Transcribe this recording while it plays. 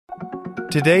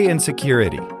Today in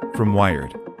Security from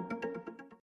Wired.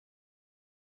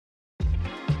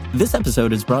 This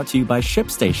episode is brought to you by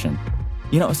ShipStation.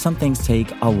 You know, some things take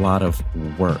a lot of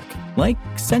work, like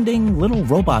sending little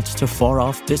robots to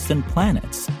far-off distant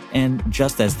planets. And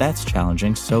just as that's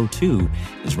challenging, so too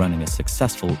is running a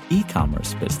successful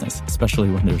e-commerce business, especially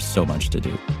when there's so much to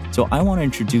do. So I want to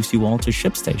introduce you all to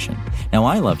ShipStation. Now,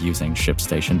 I love using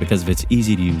ShipStation because of its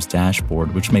easy-to-use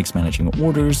dashboard, which makes managing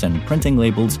orders and printing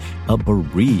labels a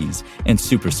breeze and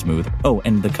super smooth. Oh,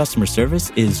 and the customer service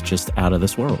is just out of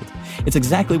this world. It's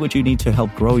exactly what you need to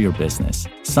help grow your business.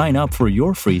 Sign up for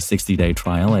your free 60-day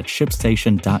trial at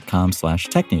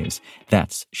shipstation.com/technews.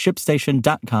 That's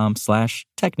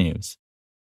shipstation.com/technews.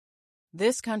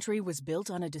 This country was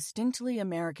built on a distinctly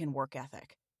American work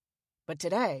ethic. But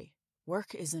today,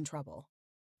 work is in trouble.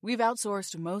 We've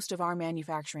outsourced most of our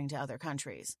manufacturing to other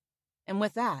countries. And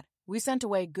with that, we sent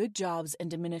away good jobs and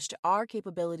diminished our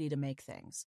capability to make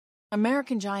things.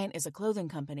 American Giant is a clothing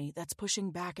company that's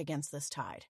pushing back against this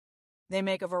tide. They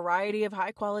make a variety of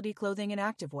high-quality clothing and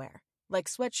activewear, like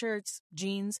sweatshirts,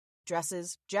 jeans,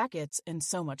 dresses, jackets, and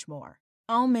so much more.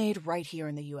 All made right here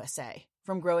in the USA,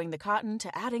 from growing the cotton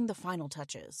to adding the final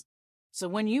touches. So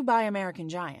when you buy American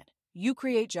Giant, you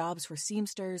create jobs for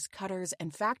seamsters, cutters,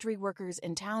 and factory workers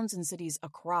in towns and cities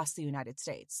across the United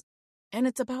States. And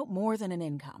it's about more than an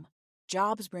income.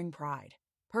 Jobs bring pride,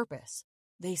 purpose.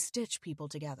 They stitch people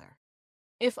together.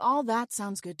 If all that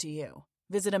sounds good to you,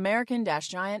 visit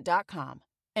American-Giant.com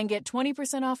and get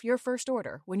 20% off your first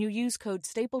order when you use code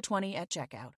STAPLE20 at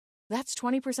checkout. That's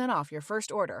 20% off your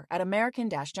first order at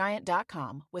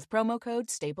American-Giant.com with promo code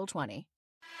STAPLE20.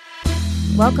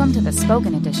 Welcome to the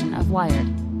spoken edition of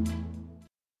Wired.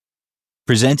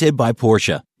 Presented by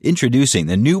Porsche, introducing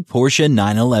the new Porsche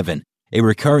 911, a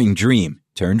recurring dream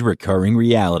turned recurring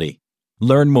reality.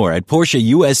 Learn more at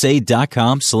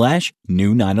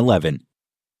PorscheUSA.com/new 911.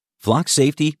 Flock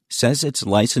Safety says its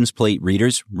license plate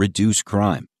readers reduce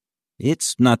crime.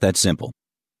 It's not that simple.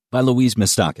 By Louise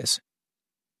Mistakis.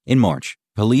 In March,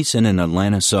 police in an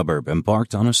Atlanta suburb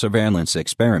embarked on a surveillance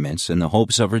experiment in the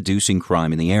hopes of reducing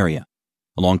crime in the area.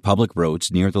 Along public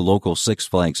roads near the local Six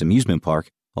Flags amusement park,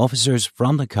 officers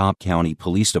from the Cobb County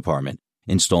Police Department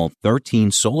installed 13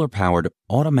 solar-powered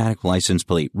automatic license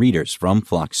plate readers from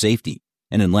Flock Safety,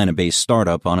 an Atlanta-based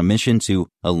startup on a mission to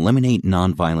eliminate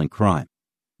nonviolent crime.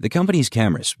 The company's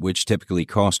cameras, which typically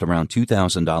cost around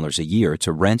 $2,000 a year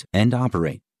to rent and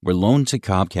operate, were loaned to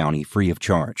Cobb County free of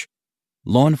charge.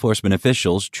 Law enforcement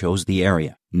officials chose the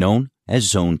area, known as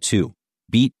Zone 2,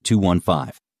 Beat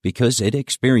 215, because it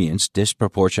experienced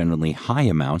disproportionately high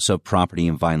amounts of property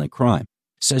and violent crime,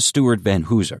 says Stuart Van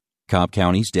Hooser, Cobb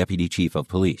County's deputy chief of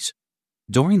police.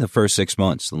 During the first 6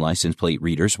 months the license plate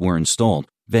readers were installed,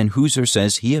 Van Hooser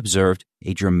says he observed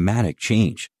a dramatic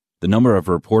change. The number of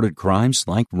reported crimes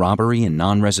like robbery and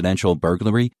non-residential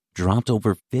burglary dropped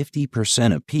over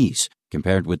 50% apiece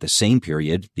compared with the same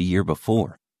period the year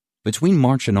before. Between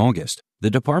March and August,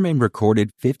 the department recorded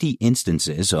 50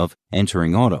 instances of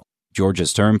entering auto,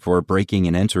 Georgia's term for breaking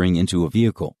and entering into a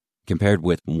vehicle, compared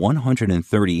with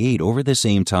 138 over the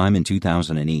same time in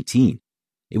 2018.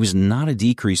 It was not a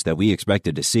decrease that we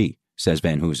expected to see, says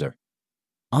Van Hooser.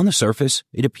 On the surface,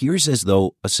 it appears as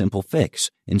though a simple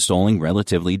fix, installing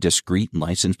relatively discreet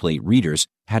license plate readers,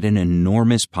 had an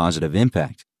enormous positive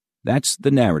impact. That's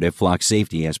the narrative Flock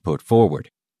Safety has put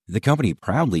forward. The company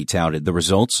proudly touted the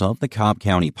results of the Cobb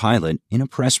County pilot in a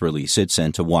press release it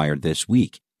sent to Wired this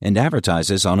week and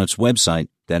advertises on its website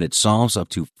that it solves up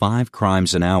to 5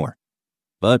 crimes an hour.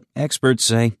 But experts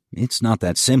say it's not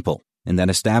that simple and that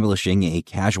establishing a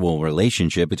causal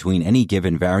relationship between any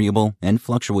given variable and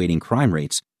fluctuating crime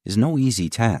rates is no easy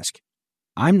task.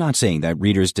 I'm not saying that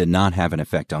readers did not have an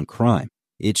effect on crime.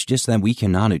 It's just that we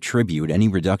cannot attribute any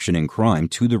reduction in crime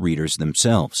to the readers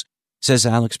themselves, says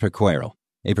Alex Pequero,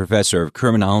 a professor of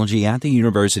criminology at the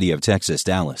University of Texas,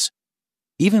 Dallas.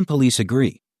 Even police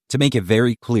agree. To make it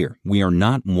very clear, we are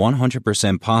not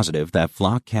 100% positive that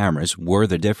flock cameras were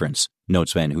the difference,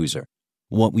 notes Van Hooser.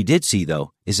 What we did see,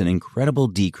 though, is an incredible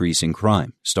decrease in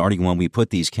crime, starting when we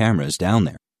put these cameras down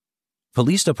there.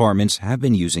 Police departments have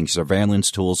been using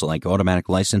surveillance tools like automatic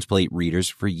license plate readers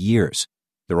for years.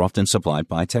 They're often supplied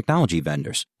by technology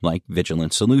vendors, like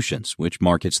Vigilant Solutions, which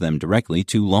markets them directly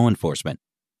to law enforcement.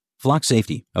 Flock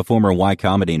Safety, a former Y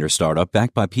Combinator startup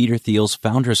backed by Peter Thiel's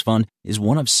Founders Fund, is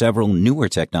one of several newer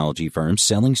technology firms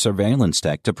selling surveillance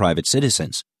tech to private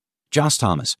citizens. Josh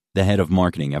Thomas, the head of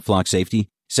marketing at Flock Safety,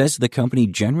 says the company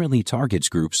generally targets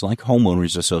groups like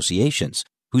homeowners associations,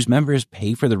 whose members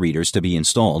pay for the readers to be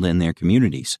installed in their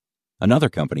communities. Another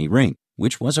company, Ring,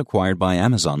 which was acquired by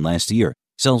Amazon last year,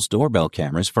 sells doorbell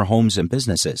cameras for homes and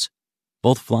businesses.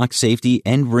 Both Flock Safety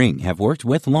and Ring have worked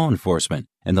with law enforcement,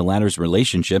 and the latter's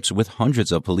relationships with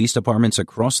hundreds of police departments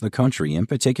across the country in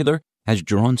particular has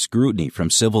drawn scrutiny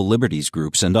from civil liberties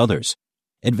groups and others.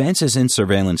 Advances in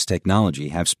surveillance technology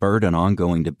have spurred an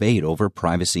ongoing debate over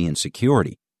privacy and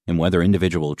security, and whether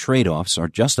individual trade-offs are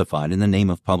justified in the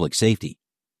name of public safety.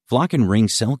 Flock and Ring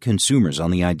sell consumers on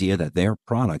the idea that their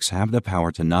products have the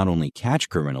power to not only catch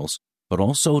criminals, but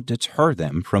also deter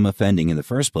them from offending in the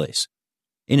first place.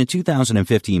 In a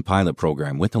 2015 pilot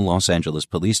program with the Los Angeles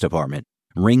Police Department,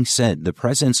 Ring said the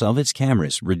presence of its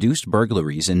cameras reduced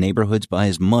burglaries in neighborhoods by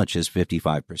as much as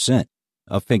 55%,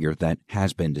 a figure that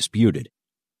has been disputed.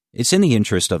 It's in the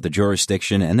interest of the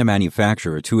jurisdiction and the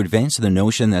manufacturer to advance the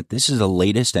notion that this is the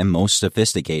latest and most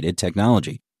sophisticated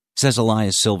technology, says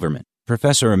Elias Silverman,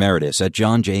 Professor Emeritus at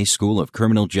John Jay School of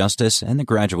Criminal Justice and the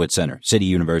Graduate Center, City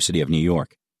University of New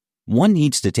York. One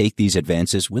needs to take these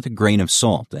advances with a grain of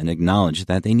salt and acknowledge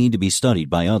that they need to be studied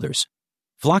by others.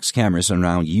 Flock's cameras are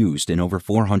now used in over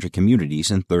 400 communities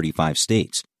in 35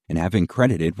 states and have been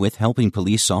credited with helping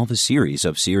police solve a series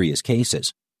of serious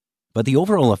cases. But the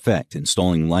overall effect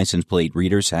installing license plate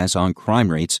readers has on crime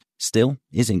rates still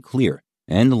isn't clear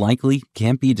and likely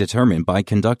can't be determined by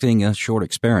conducting a short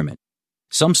experiment.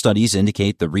 Some studies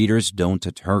indicate the readers don't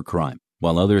deter crime,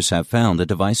 while others have found the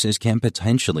devices can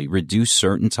potentially reduce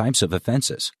certain types of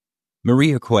offenses.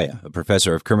 Maria Cuellar, a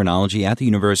professor of criminology at the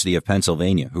University of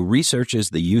Pennsylvania who researches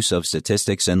the use of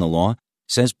statistics in the law,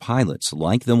 says pilots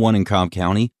like the one in Cobb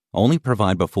County only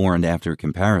provide before and after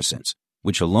comparisons,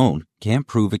 which alone can't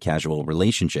prove a causal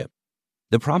relationship.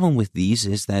 The problem with these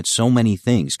is that so many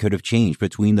things could have changed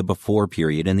between the before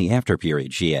period and the after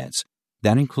period, she adds.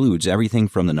 That includes everything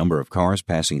from the number of cars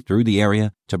passing through the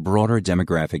area to broader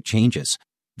demographic changes.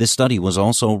 The study was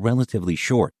also relatively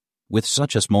short. With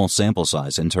such a small sample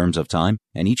size in terms of time,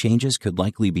 any changes could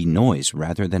likely be noise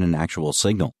rather than an actual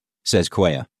signal, says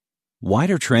Cuellar.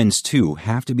 Wider trends, too,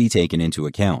 have to be taken into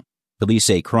account. Police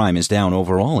say crime is down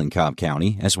overall in Cobb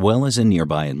County as well as in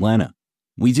nearby Atlanta.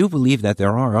 We do believe that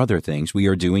there are other things we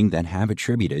are doing that have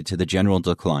attributed to the general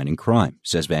decline in crime,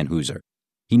 says Van Hooser.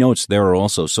 He notes there are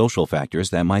also social factors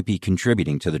that might be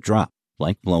contributing to the drop,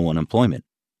 like low unemployment.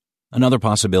 Another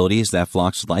possibility is that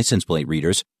Flock's license plate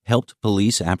readers helped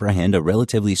police apprehend a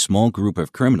relatively small group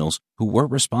of criminals who were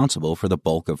responsible for the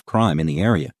bulk of crime in the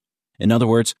area. In other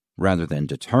words, rather than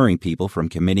deterring people from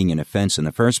committing an offense in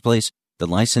the first place, the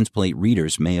license plate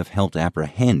readers may have helped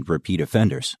apprehend repeat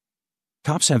offenders.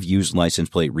 Cops have used license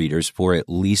plate readers for at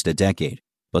least a decade,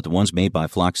 but the ones made by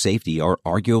Flock Safety are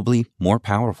arguably more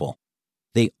powerful.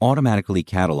 They automatically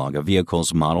catalog a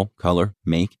vehicle's model, color,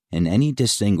 make, and any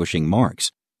distinguishing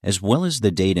marks, as well as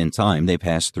the date and time they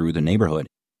pass through the neighborhood.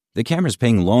 The cameras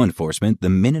ping law enforcement the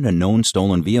minute a known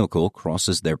stolen vehicle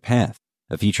crosses their path,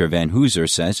 a feature Van Hooser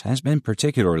says has been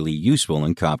particularly useful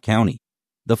in Cobb County.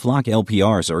 The Flock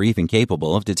LPRs are even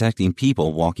capable of detecting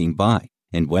people walking by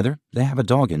and whether they have a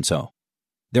dog in tow.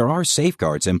 There are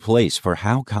safeguards in place for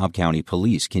how Cobb County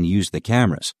police can use the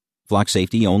cameras. Flock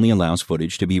Safety only allows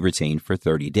footage to be retained for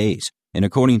 30 days, and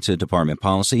according to department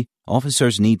policy,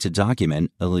 officers need to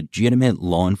document a legitimate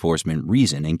law enforcement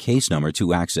reason and case number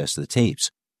to access the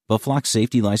tapes. But Flock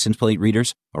Safety license plate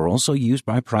readers are also used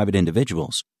by private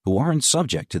individuals who aren't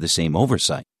subject to the same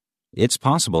oversight. It's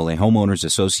possible a homeowners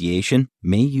association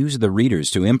may use the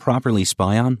readers to improperly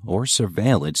spy on or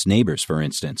surveil its neighbors, for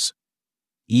instance.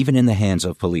 Even in the hands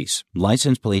of police,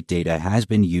 license plate data has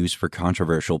been used for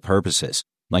controversial purposes,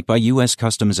 like by U.S.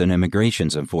 Customs and Immigration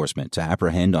Enforcement to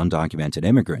apprehend undocumented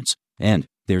immigrants. And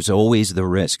there's always the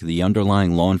risk the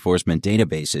underlying law enforcement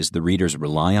databases the readers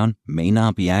rely on may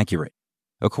not be accurate.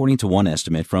 According to one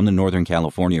estimate from the Northern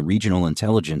California Regional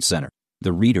Intelligence Center,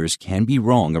 the readers can be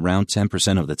wrong around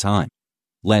 10% of the time.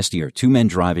 Last year, 2 men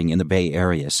driving in the Bay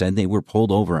Area said they were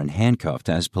pulled over and handcuffed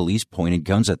as police pointed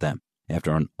guns at them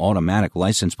after an automatic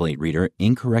license plate reader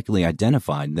incorrectly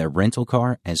identified their rental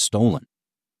car as stolen.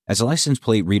 As license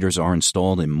plate readers are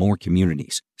installed in more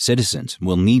communities, citizens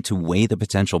will need to weigh the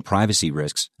potential privacy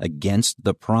risks against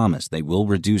the promise they will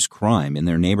reduce crime in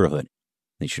their neighborhood.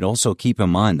 They should also keep in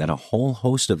mind that a whole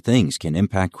host of things can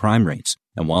impact crime rates,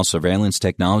 and while surveillance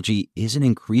technology is an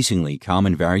increasingly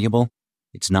common variable,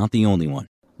 it's not the only one.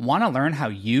 Want to learn how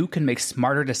you can make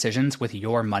smarter decisions with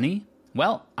your money?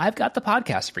 Well, I've got the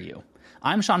podcast for you.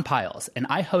 I'm Sean Piles, and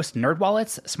I host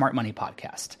NerdWallet's Smart Money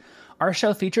Podcast. Our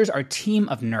show features our team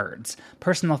of nerds,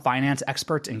 personal finance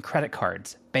experts in credit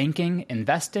cards, banking,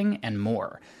 investing, and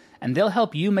more. And they'll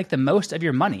help you make the most of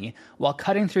your money while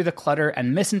cutting through the clutter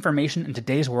and misinformation in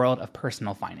today's world of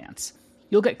personal finance.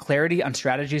 You'll get clarity on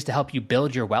strategies to help you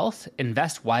build your wealth,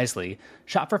 invest wisely,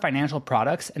 shop for financial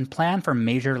products, and plan for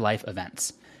major life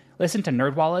events. Listen to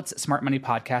NerdWallet's Smart Money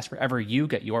Podcast wherever you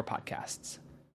get your podcasts.